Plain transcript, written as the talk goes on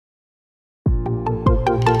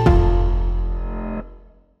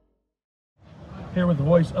Here with the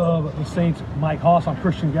voice of the Saints, Mike Hoss. I'm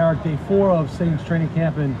Kristian Garic. Day 4 of Saints training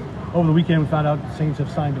camp, and over the weekend we found out the Saints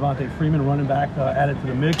have signed Devonta Freeman, running back, added to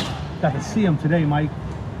the mix. Got to see him today, Mike.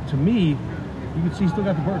 To me, you can see he's still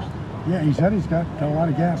got the burst. Yeah, he said he's got a lot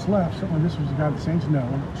of gas left. Certainly this was a guy the Saints know.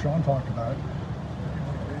 Sean talked about it.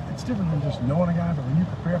 It's different than just knowing a guy, but when you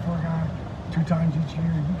prepare for a guy 2 times each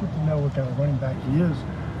year, you get to know what kind of running back he is.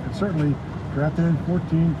 And certainly, drafted in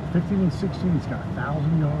 14, 15, and 16, he's got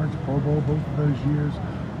 1,000 yards, Pro Bowl both of those years.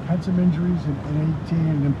 Had some injuries in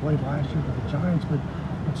 18 and then played last year for the Giants, but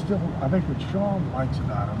still, I think what Sean likes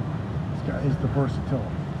about him is the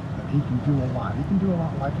versatility. That he can do a lot. He can do a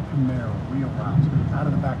lot like a Camaro, wheel routes,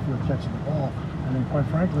 out of the backfield catching the ball. And then quite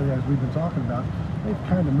frankly, as we've been talking about, they've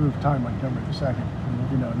kind of moved Ty Montgomery II,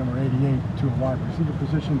 number 88, to a wide receiver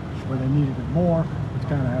position where they needed it more. It's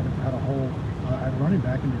kind of had a hole at running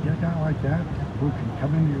back, and to get a guy like that who can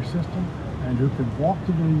come into your system and who can walk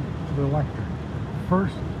to the electric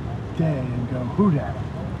first day and go, who dat?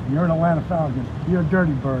 You're an Atlanta Falcon, you're a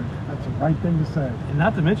dirty bird. That's the right thing to say. And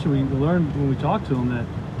not to mention, we learned when we talked to him that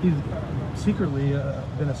he's secretly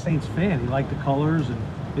been a Saints fan. He liked the colors, and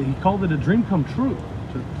he called it a dream come true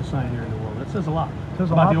to sign here in the world. That says a lot. It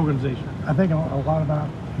says about the organization. I think a lot about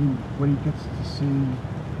when he gets to see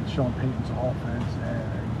Sean Payton's offense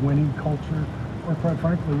and winning culture, or quite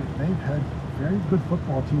frankly, they've had very good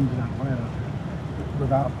football teams in Atlanta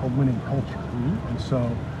without a winning culture. And so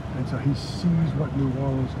he sees what New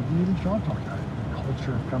Orleans can be. Even Sean talked about it, the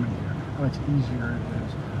culture of coming here, how it's easier it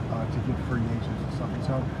is to get free agents and stuff. And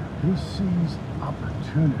so he sees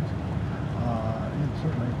opportunity. And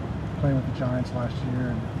certainly playing with the Giants last year,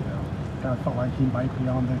 and kind of felt like he might be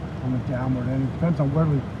on the downward end. It depends on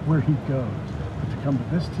where he goes. But to come to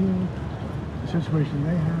this team, the situation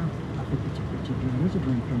they have, I think it's a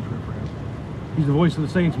dream come true for him. He's the voice of the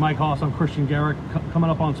Saints, Mike Hoss. I'm Kristian Garic.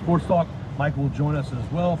 Coming up on SportsTalk, Mike will join us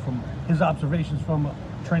as well from his observations from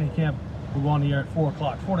training camp. We'll go on the air at 4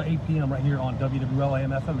 o'clock, 4 to 8 p.m. right here on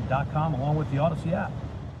WWLAMFM.com, along with the Odyssey app.